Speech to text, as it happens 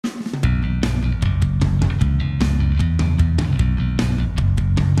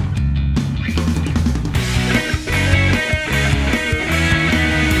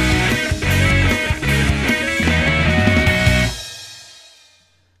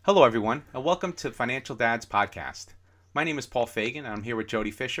Hello, everyone, and welcome to Financial Dad's podcast. My name is Paul Fagan, and I'm here with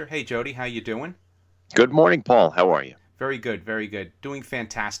Jody Fisher. Hey, Jody, how you doing? Good morning, Paul. How are you? Very good, very good. Doing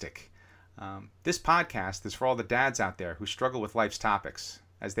fantastic. This podcast is for all the dads out there who struggle with life's topics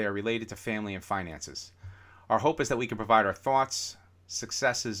as they are related to family and finances. Our hope is that we can provide our thoughts,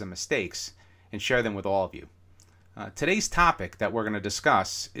 successes, and mistakes and share them with all of you. Today's topic that we're going to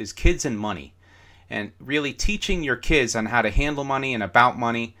discuss is kids and money, and really teaching your kids on how to handle money and about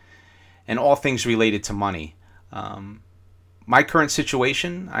money and all things related to money. My current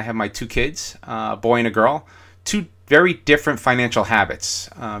situation, I have my two kids, a boy and a girl, two very different financial habits,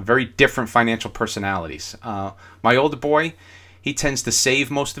 very different financial personalities. My older boy, he tends to save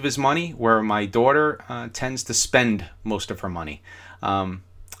most of his money, where my daughter tends to spend most of her money.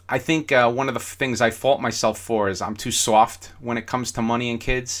 I think one of the things I fault myself for is I'm too soft when it comes to money and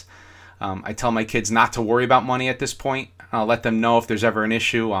kids. I tell my kids not to worry about money at this point. I'll let them know if there's ever an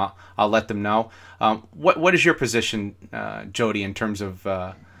issue. I'll let them know. What is your position, Jody, in terms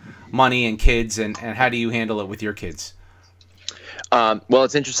of money and kids, and how do you handle it with your kids? Well,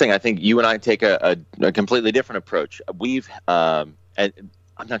 it's interesting. I think you and I take a completely different approach. And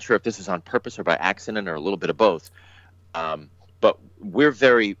I'm not sure if this is on purpose or by accident or a little bit of both. But we're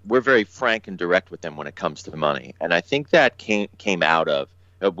very frank and direct with them when it comes to the money. And I think that came out of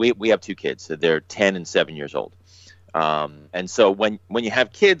we have two kids. So they're 10 and 7 years old. And so when you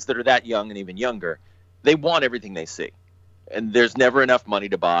have kids that are that young and even younger, they want everything they see. And there's never enough money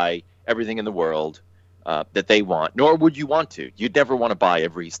to buy everything in the world that they want, nor would you want to. You'd never want to buy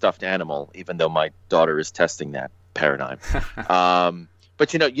every stuffed animal, even though my daughter is testing that paradigm.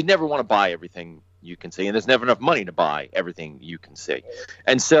 But, you'd never want to buy everything you can see, and there's never enough money to buy everything you can see.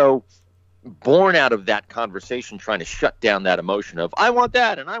 And so born out of that conversation, trying to shut down that emotion of, I want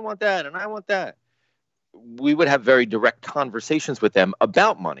that, and I want that, and I want that, we would have very direct conversations with them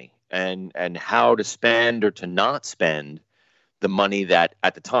about money and how to spend or to not spend the money that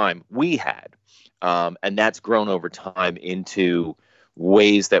at the time we had. And that's grown over time into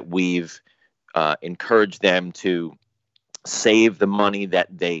ways that we've encouraged them to save the money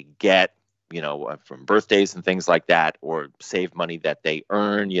that they get, from birthdays and things like that, or save money that they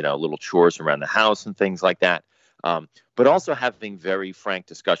earn, little chores around the house and things like that. But also having very frank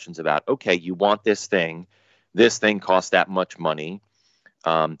discussions about, okay, you want this thing costs that much money.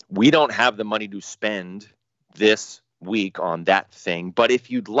 We don't have the money to spend this week on that thing, but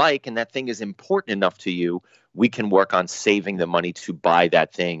if you'd like, and that thing is important enough to you, we can work on saving the money to buy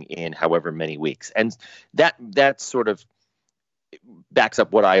that thing in however many weeks. And that sort of backs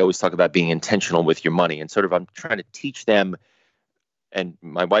up what I always talk about being intentional with your money. And sort of I'm trying to teach them, and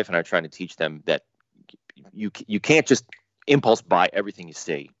my wife and I are trying to teach them that you can't just impulse buy everything you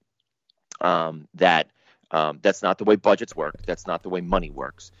see. That's not the way budgets work. That's not the way money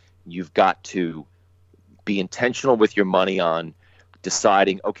works. You've got to be intentional with your money on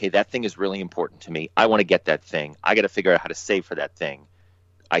deciding, okay, that thing is really important to me. I want to get that thing. I got to figure out how to save for that thing.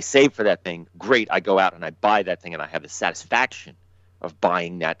 I save for that thing. Great. I go out and I buy that thing, and I have the satisfaction of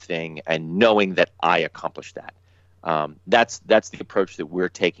buying that thing and knowing that I accomplished that. That's the approach that we're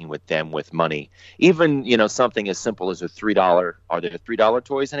taking with them with money. Even, something as simple as a $3. Are there $3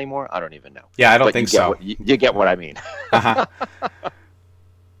 toys anymore? I don't even know. Yeah, I don't But think so. You get what I mean. Uh-huh.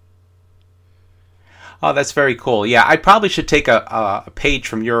 Oh, that's very cool. Yeah, I probably should take a page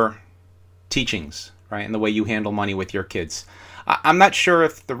from your teachings, right, and the way you handle money with your kids. I'm not sure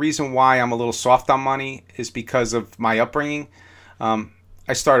if the reason why I'm a little soft on money is because of my upbringing.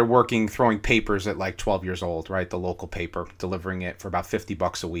 I started working throwing papers at like 12 years old, right? The local paper, delivering it for about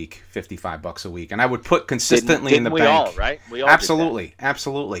 $50 a week, $55 a week. And I would put consistently in the we bank. All, right? We all Absolutely,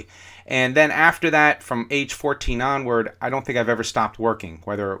 absolutely. And then after that, from age 14 onward, I don't think I've ever stopped working,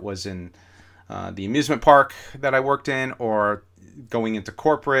 whether it was in the amusement park that I worked in or going into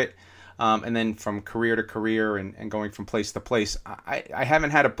corporate. And then from career to career and going from place to place, I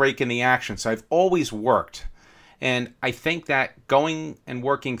haven't had a break in the action. So I've always worked. And I think that going and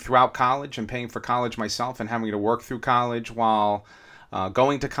working throughout college and paying for college myself and having to work through college while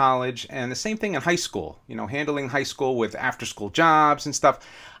going to college, and the same thing in high school, handling high school with after school jobs and stuff.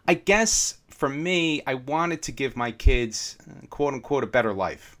 I guess for me, I wanted to give my kids, quote unquote, a better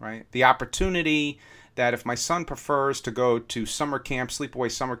life, right? The opportunity that if my son prefers to go to summer camp, sleepaway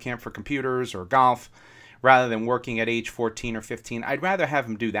summer camp for computers or golf, rather than working at age 14 or 15, I'd rather have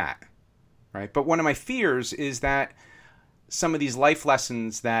him do that, right? But one of my fears is that some of these life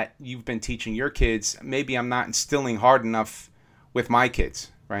lessons that you've been teaching your kids, maybe I'm not instilling hard enough with my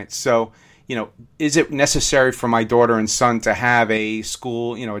kids, right? So, is it necessary for my daughter and son to have a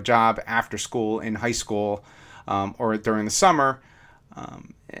school, a job after school in high school or during the summer?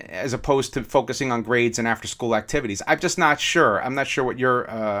 as opposed to focusing on grades and after school activities. I'm just not sure. I'm not sure what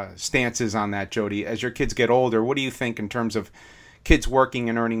your stance is on that, Jody. As your kids get older, what do you think in terms of kids working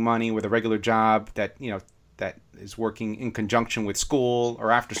and earning money with a regular job that, you know, that is working in conjunction with school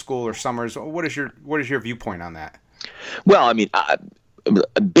or after school or summers? What is your viewpoint on that? Well, I mean,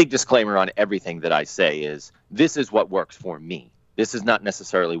 a big disclaimer on everything that I say is this is what works for me. This is not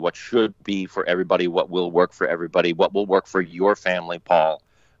necessarily what should be for everybody, what will work for everybody, what will work for your family, Paul,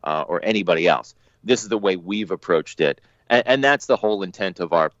 or anybody else. This is the way we've approached it. And that's the whole intent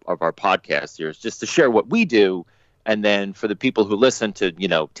of our podcast here, is just to share what we do. And then for the people who listen to, you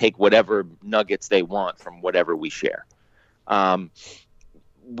know, take whatever nuggets they want from whatever we share.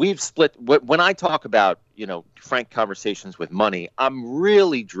 We've split. When I talk about, you know, frank conversations with money, I'm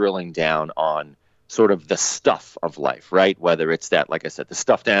really drilling down on sort of the stuff of life, right? Whether it's that, like I said, the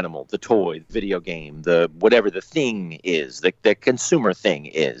stuffed animal, the toy, the video game, the whatever the thing is, the consumer thing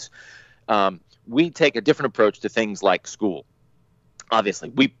is. We take a different approach to things like school.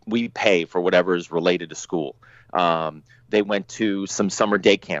 Obviously, we pay for whatever is related to school. They went to some summer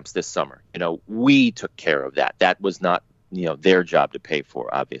day camps this summer. You know, we took care of that. That was not, you know, their job to pay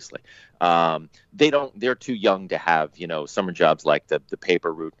for, obviously. They're too young to have, you know, summer jobs like the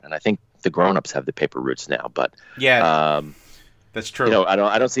paper route. And I think the grown-ups have the paper routes now, but yeah, that's true. You know,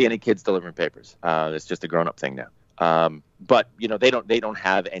 I don't see any kids delivering papers. It's just a grown-up thing now. But you know, they don't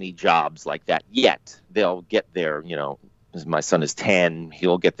have any jobs like that yet. They'll get there, you know. My son is 10.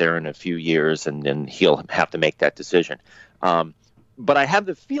 He'll get there in a few years, and then he'll have to make that decision. But I have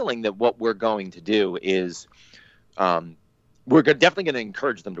the feeling that what we're going to do is we're definitely going to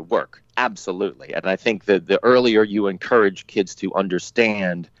encourage them to work. Absolutely. And I think that the earlier you encourage kids to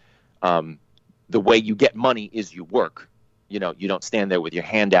understand the way you get money is you work. You know, you don't stand there with your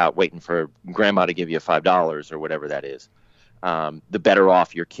hand out waiting for grandma to give you $5 or whatever that is. The better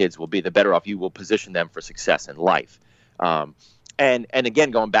off your kids will be, the better off you will position them for success in life. And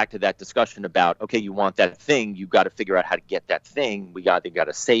again, going back to that discussion about, okay, you want that thing, you've got to figure out how to get that thing. You got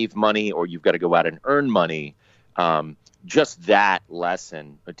to save money, or you've got to go out and earn money. Just that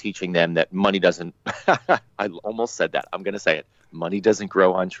lesson of teaching them that money doesn't, I almost said that. I'm going to say it. Money doesn't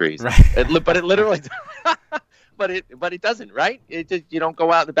grow on trees, right. But it literally, but it doesn't, right? You don't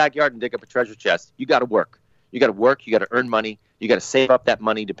go out in the backyard and dig up a treasure chest. You got to work. You got to work. You got to earn money. You got to save up that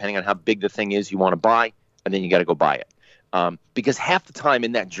money depending on how big the thing is you want to buy, and then you got to go buy it. Because half the time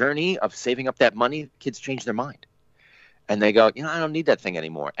in that journey of saving up that money, kids change their mind, and they go, you know, I don't need that thing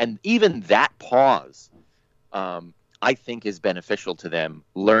anymore. And even that pause, I think, is beneficial to them,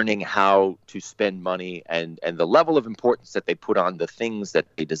 learning how to spend money and the level of importance that they put on the things that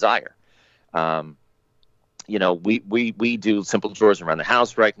they desire. You know, we do simple chores around the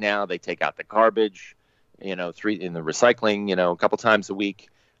house right now. They take out the garbage, you know, in the recycling, you know, a couple times a week.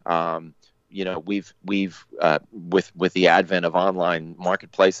 You know, we've with the advent of online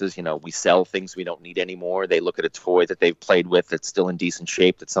marketplaces, you know, we sell things we don't need anymore. They look at a toy that they've played with that's still in decent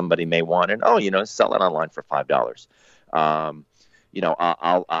shape that somebody may want, and you know, sell it online for $5. You know,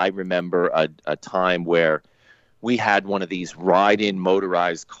 I remember a time where we had one of these ride-in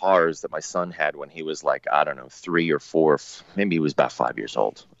motorized cars that my son had when he was like, I don't know, 3 or 4, maybe he was about 5 years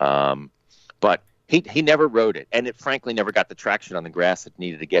old. But he never rode it, and it frankly never got the traction on the grass it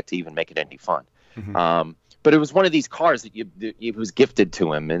needed to get to even make it any fun. Mm-hmm. But it was one of these cars that it was gifted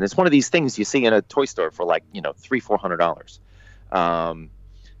to him, and it's one of these things you see in a toy store for like, you know, $300-400.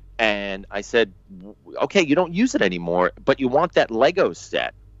 And I said, okay, you don't use it anymore, but you want that Lego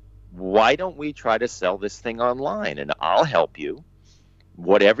set. Why don't we try to sell this thing online, and I'll help you.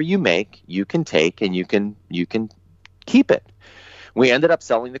 Whatever you make, you can take, and you can keep it. We ended up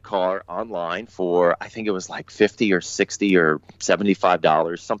selling the car online for, I think it was like $50 or $60 or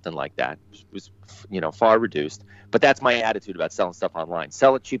 $75, something like that. It was, you know, far reduced. But that's my attitude about selling stuff online.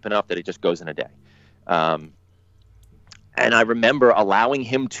 Sell it cheap enough that it just goes in a day. And I remember allowing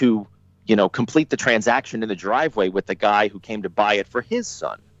him to, you know, complete the transaction in the driveway with the guy who came to buy it for his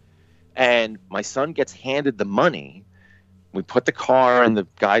son. And my son gets handed the money. We put the car in the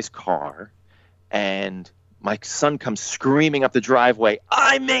guy's car, and my son comes screaming up the driveway,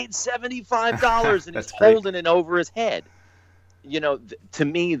 I made $75, and he's holding it over his head. You know, to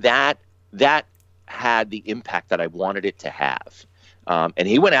me, that had the impact that I wanted it to have. And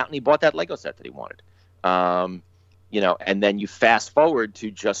he went out and he bought that Lego set that he wanted. You know, and then you fast forward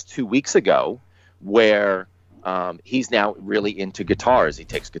to just 2 weeks ago, where he's now really into guitars. He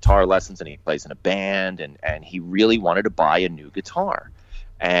takes guitar lessons and he plays in a band, and he really wanted to buy a new guitar.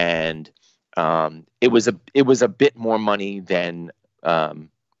 And it was a bit more money than,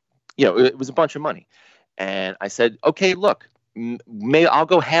 you know, it was a bunch of money. And I said, okay, look, Maybe I'll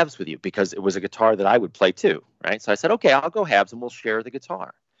go halves with you, because it was a guitar that I would play too, right? So I said, okay, I'll go halves and we'll share the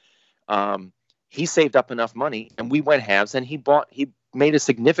guitar. He saved up enough money and we went halves, and he made a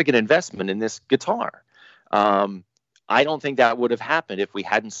significant investment in this guitar. I don't think that would have happened if we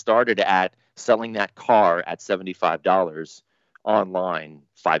hadn't started at selling that car at $75 online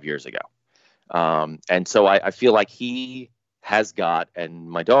 5 years ago. And so I feel like he has got, and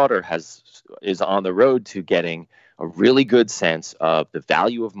my daughter is on the road to getting a really good sense of the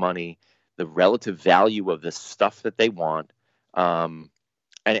value of money, the relative value of the stuff that they want, and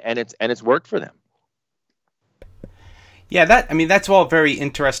it's worked for them. Yeah, that's all very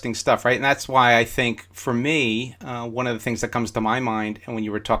interesting stuff, right? And that's why I think, for me, one of the things that comes to my mind, and when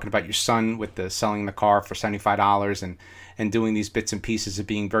you were talking about your son with the selling the car for $75 and doing these bits and pieces of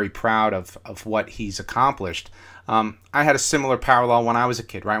being very proud of what he's accomplished, I had a similar parallel when I was a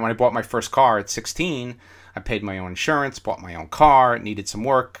kid, right? When I bought my first car at 16, I paid my own insurance, bought my own car, it needed some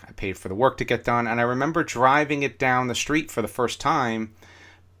work, I paid for the work to get done, and I remember driving it down the street for the first time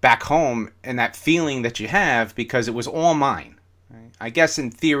back home, and that feeling that you have because it was all mine. Right? I guess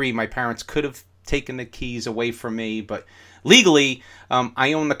in theory my parents could have taken the keys away from me, but legally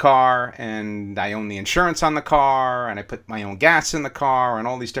I own the car and I own the insurance on the car and I put my own gas in the car and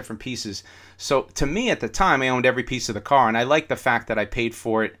all these different pieces. So to me at the time I owned every piece of the car, and I liked the fact that I paid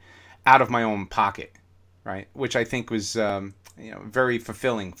for it out of my own pocket, right? Which I think was very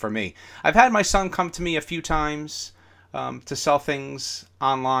fulfilling for me. I've had my son come to me a few times to sell things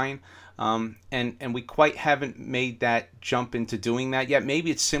online, and we quite haven't made that jump into doing that yet.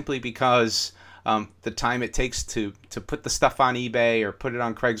 Maybe it's simply because the time it takes to put the stuff on eBay or put it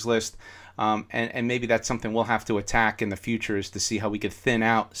on Craigslist, and maybe that's something we'll have to attack in the future, is to see how we could thin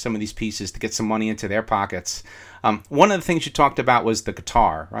out some of these pieces to get some money into their pockets. One of the things you talked about was the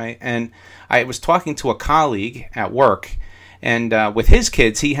guitar, right? And I was talking to a colleague at work, and with his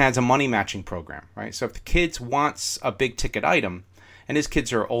kids, he has a money matching program, right? So if the kids wants a big ticket item, and his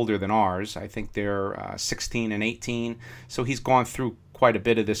kids are older than ours, I think they're 16 and 18, so he's gone through quite a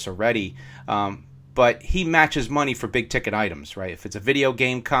bit of this already. But he matches money for big ticket items, right? If it's a video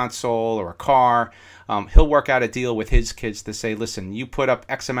game console or a car, he'll work out a deal with his kids to say, listen, you put up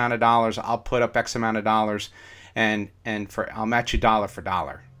X amount of dollars, I'll put up X amount of dollars, and I'll match you dollar for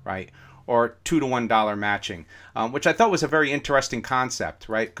dollar, right? Or $2-to-$1 matching, which I thought was a very interesting concept,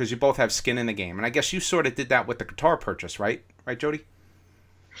 right? Because you both have skin in the game. And I guess you sort of did that with the guitar purchase, right? Right, Jody?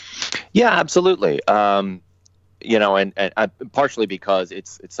 Yeah, absolutely. And partially because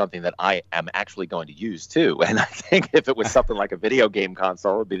it's something that I am actually going to use too. And I think if it was something like a video game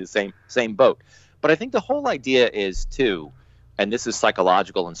console, it would be the same boat. But I think the whole idea is too, and this is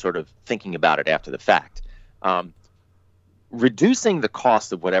psychological and sort of thinking about it after the fact, reducing the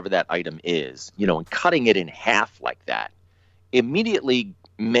cost of whatever that item is, and cutting it in half like that, immediately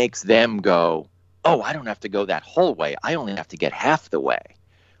makes them go, oh, I don't have to go that whole way. I only have to get half the way.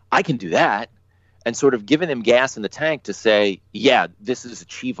 I can do that. And sort of giving them gas in the tank to say, yeah, this is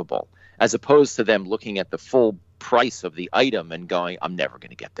achievable, as opposed to them looking at the full price of the item and going, I'm never going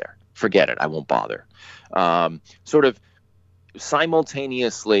to get there. Forget it. I won't bother. Sort of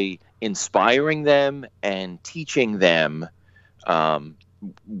simultaneously inspiring them and teaching them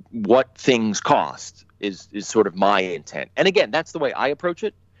what things cost is sort of my intent. And again, that's the way I approach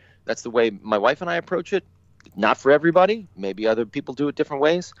it. That's the way my wife and I approach it. Not for everybody. Maybe other people do it different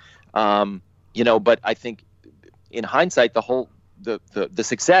ways. But I think in hindsight, the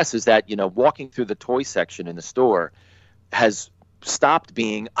success is that, walking through the toy section in the store has stopped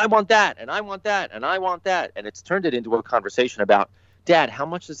being, I want that, and I want that, and I want that. And it's turned it into a conversation about, Dad, how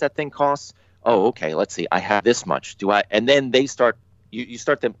much does that thing cost? Oh, okay, let's see. I have this much. Do I? And then they start, you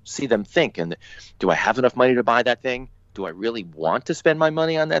start to see them think, and do I have enough money to buy that thing? Do I really want to spend my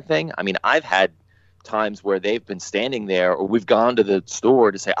money on that thing? I mean, I've had times where they've been standing there, or we've gone to the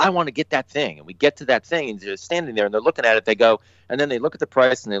store to say, I want to get that thing. And we get to that thing and they're standing there and they're looking at it. They go, and then they look at the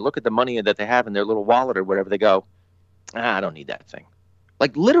price and they look at the money that they have in their little wallet or whatever. They go, I don't need that thing.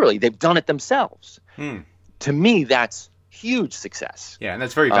 Like literally they've done it themselves. To me, that's huge success. Yeah. And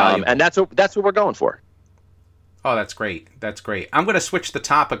that's very valuable. And that's what we're going for. Oh, that's great. That's great. I'm going to switch the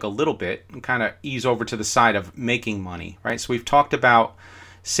topic a little bit and kind of ease over to the side of making money, right? So we've talked about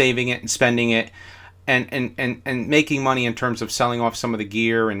saving it and spending it. And making money in terms of selling off some of the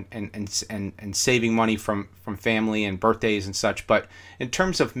gear and saving money from family and birthdays and such. But in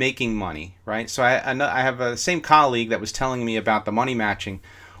terms of making money, right? So I have a same colleague that was telling me about the money matching.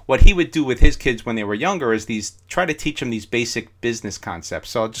 What he would do with his kids when they were younger is try to teach them these basic business concepts.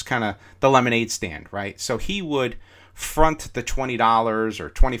 So just kind of the lemonade stand, right? So he would front the $20 or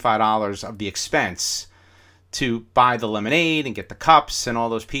 $25 of the expense to buy the lemonade and get the cups and all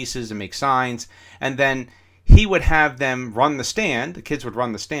those pieces and make signs. And then he would have them run the stand. The kids would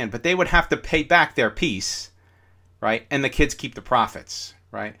run the stand, but they would have to pay back their piece, right? And the kids keep the profits,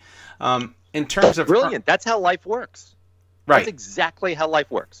 right? In terms of brilliant, that's how life works. Right. That's exactly how life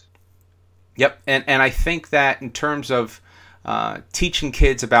works. Yep. And I think that in terms of teaching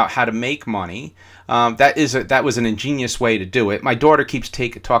kids about how to make money, that was an ingenious way to do it. My daughter keeps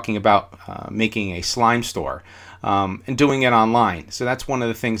talking about making a slime store and doing it online. So that's one of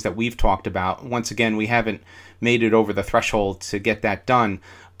the things that we've talked about. Once again, we haven't made it over the threshold to get that done,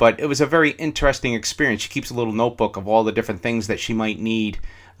 but it was a very interesting experience. She keeps a little notebook of all the different things that she might need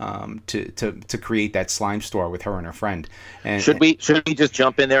to create that slime store with her and her friend. And should we just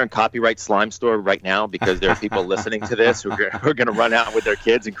jump in there and copyright slime store right now, because there are people listening to this who are going to run out with their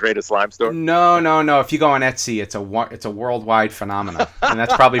kids and create a slime store? No. If you go on Etsy, it's a worldwide phenomenon, and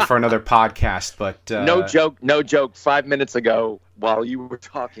that's probably for another podcast. But no joke. 5 minutes ago, while you were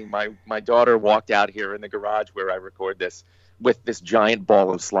talking, my daughter walked out here in the garage where I record this with this giant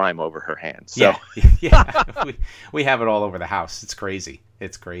ball of slime over her hand. So. Yeah. we have it all over the house. It's crazy.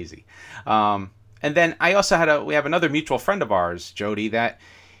 And then I also we have another mutual friend of ours, Jody, that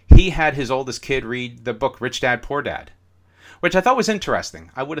he had his oldest kid read the book Rich Dad, Poor Dad, which I thought was interesting.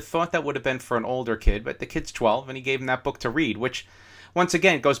 I would have thought that would have been for an older kid, but the kid's 12, and he gave him that book to read, which, once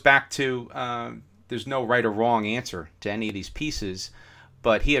again, goes back to there's no right or wrong answer to any of these pieces,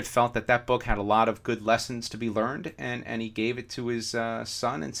 but he had felt that book had a lot of good lessons to be learned, and he gave it to his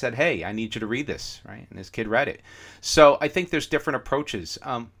son and said, hey, I need you to read this, right? And his kid read it. So I think there's different approaches.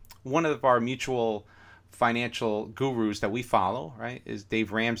 One of our mutual financial gurus that we follow, right, is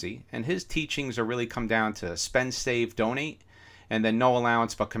Dave Ramsey, and his teachings are really come down to spend, save, donate, and then no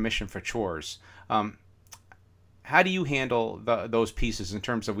allowance but commission for chores. How do you handle those pieces in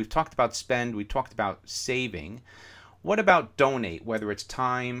terms of, we've talked about spend, we talked about saving. What about donate, whether it's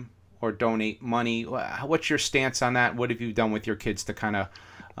time or donate money? What's your stance on that? What have you done with your kids to kind of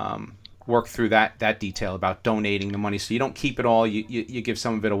work through that detail about donating the money so you don't keep it all, you give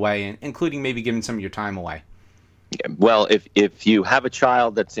some of it away, and including maybe giving some of your time away? Well, if you have a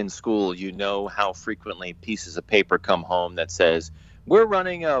child that's in school, you know how frequently pieces of paper come home that says, we're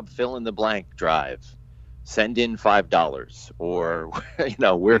running a fill-in-the-blank drive. Send in $5. Or,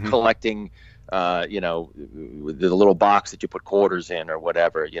 we're collecting... the little box that you put quarters in or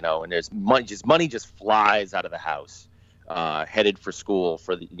whatever, and there's money just flies out of the house, headed for school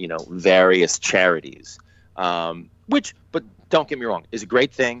for the, various charities, but don't get me wrong, is a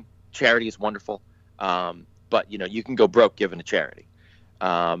great thing. Charity is wonderful. But you can go broke giving to charity.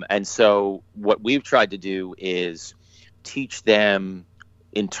 And so what we've tried to do is teach them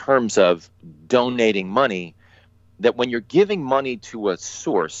in terms of donating money, that when you're giving money to a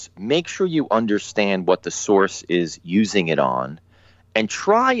source, make sure you understand what the source is using it on, and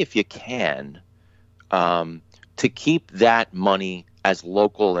try, if you can, to keep that money as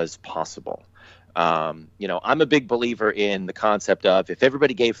local as possible. I'm a big believer in the concept of, if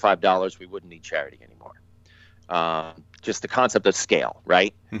everybody gave $5, we wouldn't need charity anymore. Just the concept of scale,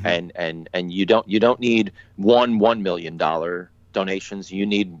 right? Mm-hmm. And you don't need $1 million donations. You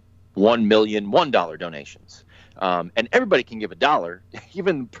need $1 million $1 donations. And everybody can give $1,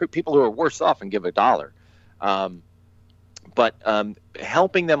 even people who are worse off and give $1. But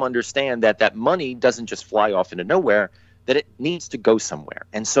helping them understand that money doesn't just fly off into nowhere, that it needs to go somewhere.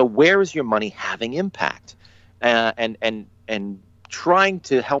 And so where is your money having impact? And trying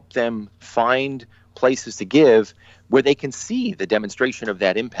to help them find places to give where they can see the demonstration of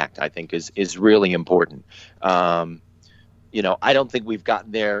that impact, I think is really important. I don't think we've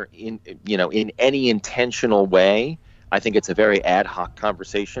gotten there in any intentional way. I think it's a very ad hoc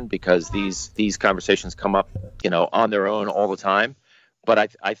conversation, because these conversations come up, on their own all the time.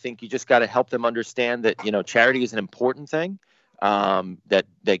 But I think you just got to help them understand that, charity is an important thing, that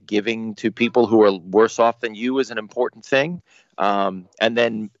giving to people who are worse off than you is an important thing, and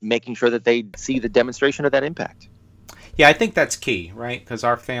then making sure that they see the demonstration of that impact. Yeah, I think that's key, right? Because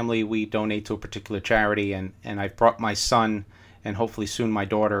our family, we donate to a particular charity, and I've brought my son and hopefully soon my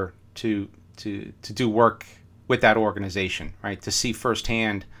daughter to do work with that organization, right? To see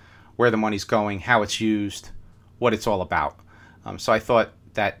firsthand where the money's going, how it's used, what it's all about. So I thought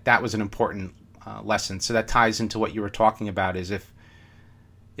that was an important lesson. So that ties into what you were talking about, is if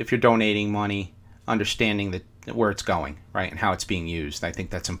you're donating money, understanding that where it's going, right, and how it's being used. I think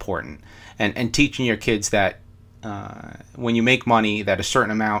that's important. And teaching your kids that when you make money, that a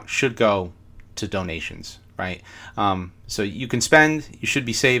certain amount should go to donations, right? So you can spend, you should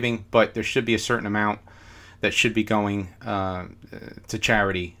be saving, but there should be a certain amount that should be going to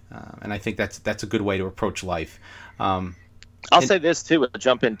charity, and I think that's a good way to approach life. I'll say this too. I'll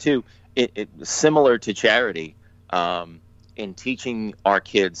jump in too. It similar to charity, in teaching our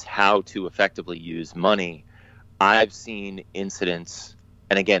kids how to effectively use money. I've seen incidents,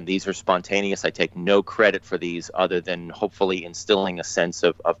 and again, these are spontaneous. I take no credit for these other than hopefully instilling a sense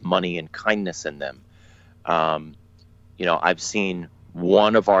of money and kindness in them. I've seen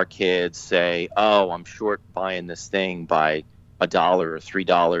one of our kids say, "Oh, I'm short buying this thing by $1 or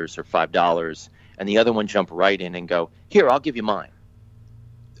 $3 or $5," and the other one jump right in and go, "Here, I'll give you mine."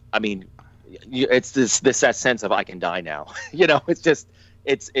 I mean, it's that sense of I can die now. It's just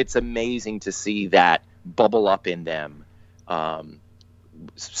it's amazing to see that bubble up in them,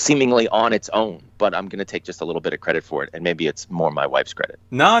 seemingly on its own. But I'm going to take just a little bit of credit for it, and maybe it's more my wife's credit.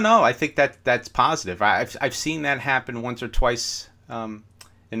 No, I think that's positive. I've seen that happen once or twice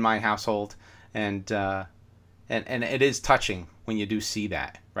in my household, and it is touching when you do see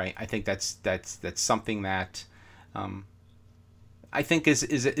that, right? I think that's something that I think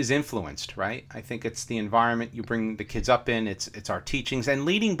is influenced, right? I think it's the environment you bring the kids up in. It's our teachings and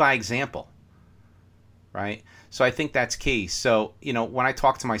leading by example, right? So I think that's key. So when I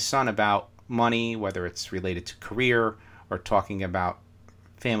talk to my son about money, whether it's related to career or talking about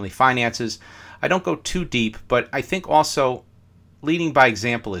family finances, I don't go too deep, but I think also leading by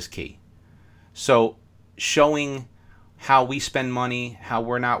example is key. So showing how we spend money, how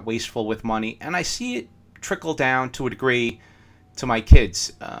we're not wasteful with money, and I see it trickle down to a degree to my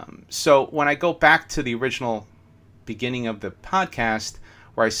kids. So when I go back to the original beginning of the podcast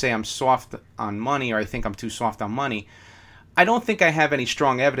where I say I'm soft on money, or I think I'm too soft on money, I don't think I have any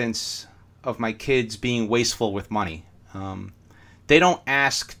strong evidence of my kids being wasteful with money. They don't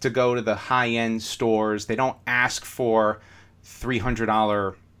ask to go to the high-end stores. They don't ask for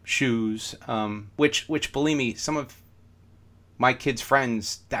 $300 shoes, which believe me, some of my kids'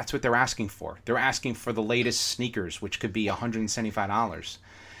 friends, that's what they're asking for. They're asking for the latest sneakers, which could be $175.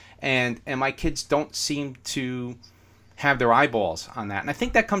 And my kids don't seem to have their eyeballs on that. And I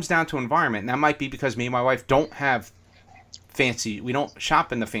think that comes down to environment. And that might be because me and my wife don't have we don't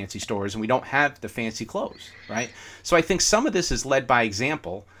shop in the fancy stores, and we don't have the fancy clothes, right? So I think some of this is led by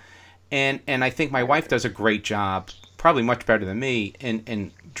example. And I think my wife does a great job, probably much better than me,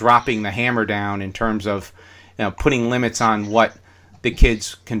 in dropping the hammer down in terms of putting limits on what the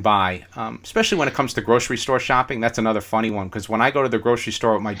kids can buy, especially when it comes to grocery store shopping. That's another funny one, because when I go to the grocery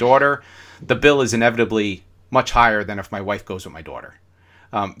store with my daughter, the bill is inevitably much higher than if my wife goes with my daughter,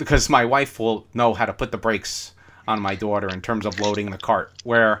 because my wife will know how to put the brakes on my daughter in terms of loading the cart,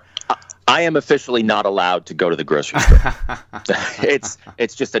 where I am officially not allowed to go to the grocery store.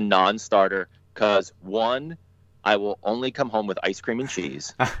 It's just a non-starter, because one, I will only come home with ice cream and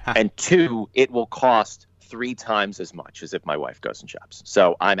cheese, and two, it will cost 3 times as much as if my wife goes and shops.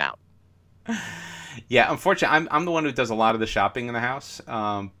 So I'm out. Yeah, unfortunately, I'm the one who does a lot of the shopping in the house.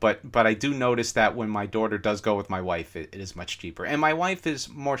 But I do notice that when my daughter does go with my wife, it is much cheaper. And my wife is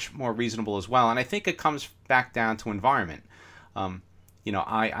more reasonable as well. And I think it comes back down to environment.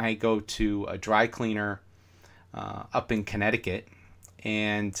 I go to a dry cleaner up in Connecticut.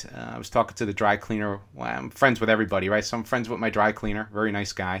 And I was talking to the dry cleaner. Well, I'm friends with everybody, right? So I'm friends with my dry cleaner. Very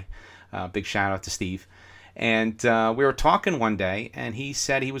nice guy. Big shout out to Steve. And we were talking one day, and he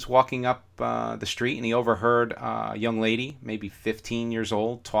said he was walking up the street, and he overheard a young lady, maybe 15 years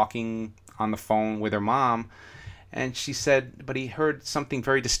old, talking on the phone with her mom. And she said, but he heard something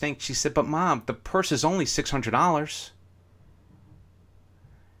very distinct. She said, "But Mom, the purse is only $600.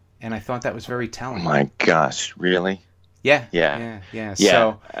 And I thought that was very telling. Oh my gosh, really? Yeah.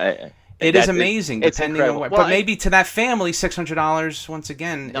 So it is amazing, depending on what. But maybe to that family, $600 once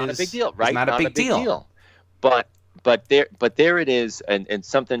again not a big deal, right? Not a big deal. But there it is, and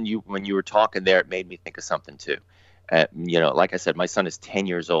something when you were talking there, it made me think of something too. Like I said, my son is 10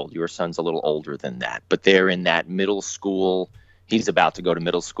 years old. Your son's a little older than that, but they're in that middle school. He's about to go to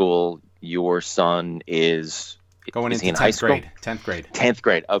middle school. Your son is going into 10th grade. 10th grade. 10th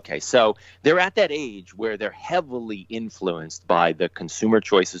grade. Okay. So they're at that age where they're heavily influenced by the consumer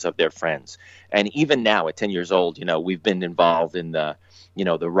choices of their friends. And even now at 10 years old, we've been involved in the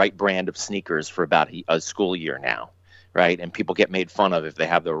right brand of sneakers for about a school year now. Right. And people get made fun of if they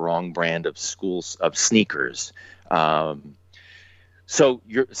have the wrong brand of sneakers. I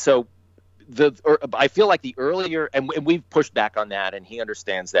feel like the earlier, and we've pushed back on that, and he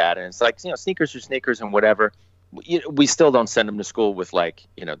understands that. And it's like, sneakers are sneakers and whatever. We still don't send them to school with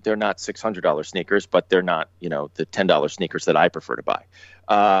they're not $600 sneakers, but they're not, the $10 sneakers that I prefer to buy.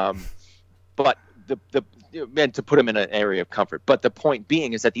 But meant to put them in an area of comfort. But the point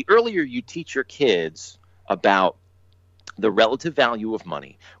being is that the earlier you teach your kids about the relative value of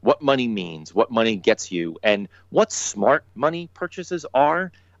money, what money means, what money gets you, and what smart money purchases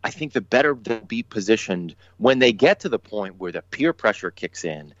are, I think the better they'll be positioned when they get to the point where the peer pressure kicks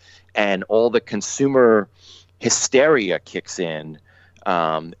in and all the consumer hysteria kicks in,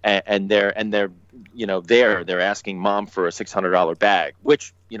 and they're asking mom for a $600 bag,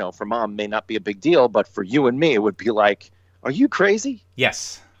 which, for mom may not be a big deal, but for you and me, it would be like, are you crazy?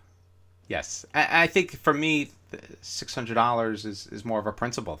 Yes. I think for me, $600 is more of a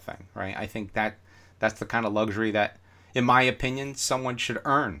principle thing, right? I think that's the kind of luxury that, in my opinion, someone should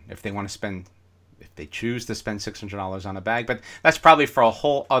earn if they choose to spend $600 on a bag. But that's probably for a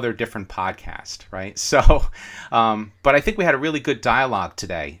whole other different podcast, right? So, but I think we had a really good dialogue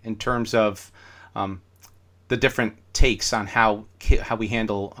today in terms of the different takes on how we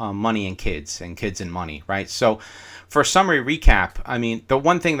handle money and kids and money, right? So for a summary recap, I mean, the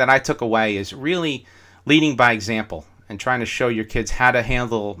one thing that I took away is really leading by example and trying to show your kids how to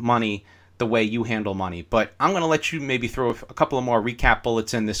handle money the way you handle money. But I'm going to let you maybe throw a couple of more recap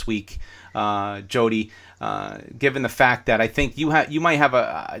bullets in this week, Jody, given the fact that I think you might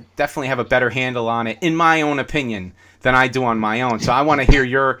definitely have a better handle on it, in my own opinion, than I do on my own. So I want to hear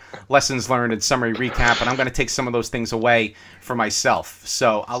your lessons learned and summary recap, and I'm going to take some of those things away for myself.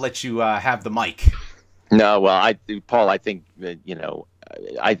 So I'll let you have the mic. No, well, Paul, I think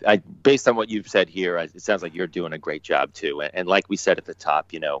I based on what you've said here, it sounds like you're doing a great job too. And like we said at the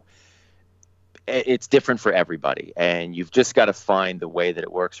top, it's different for everybody, and you've just got to find the way that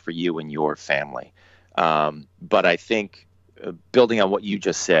it works for you and your family. But I think building on what you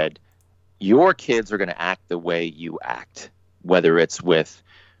just said, your kids are going to act the way you act, whether it's with,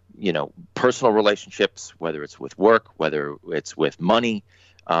 personal relationships, whether it's with work, whether it's with money.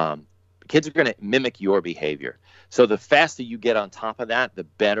 Kids are going to mimic your behavior. So the faster you get on top of that, the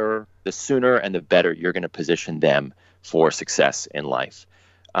sooner and the better you're going to position them for success in life.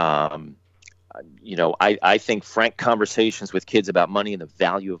 I think frank conversations with kids about money and the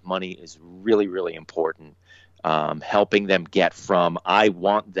value of money is really, really important. Helping them get from I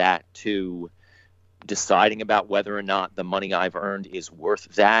want that to deciding about whether or not the money I've earned is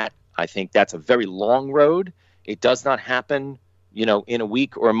worth that. I think that's a very long road. It does not happen, in a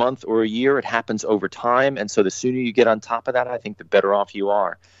week or a month or a year. It happens over time. And so the sooner you get on top of that, I think the better off you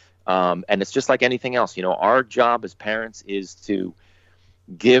are. And it's just like anything else. Our job as parents is to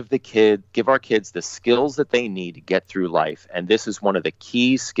give our kids the skills that they need to get through life. And this is one of the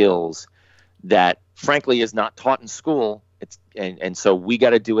key skills that frankly is not taught in school. And so we got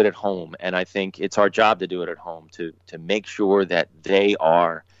to do it at home. And I think it's our job to do it at home to make sure that they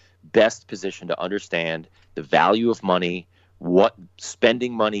are best positioned to understand the value of money, what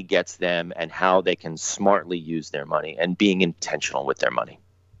spending money gets them, and how they can smartly use their money and being intentional with their money.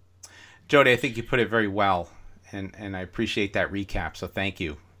 Jody, I think you put it very well. And I appreciate that recap, so thank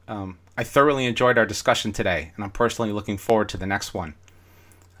you. I thoroughly enjoyed our discussion today, and I'm personally looking forward to the next one.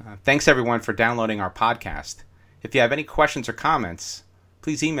 Thanks, everyone, for downloading our podcast. If you have any questions or comments,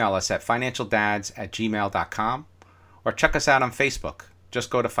 please email us at financialdads@gmail.com or check us out on Facebook. Just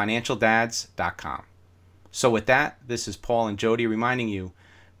go to financialdads.com. So with that, this is Paul and Jody reminding you,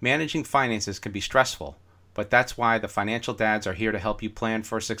 managing finances can be stressful, but that's why the Financial Dads are here to help you plan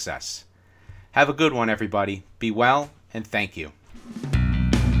for success. Have a good one, everybody. Be well, and thank you.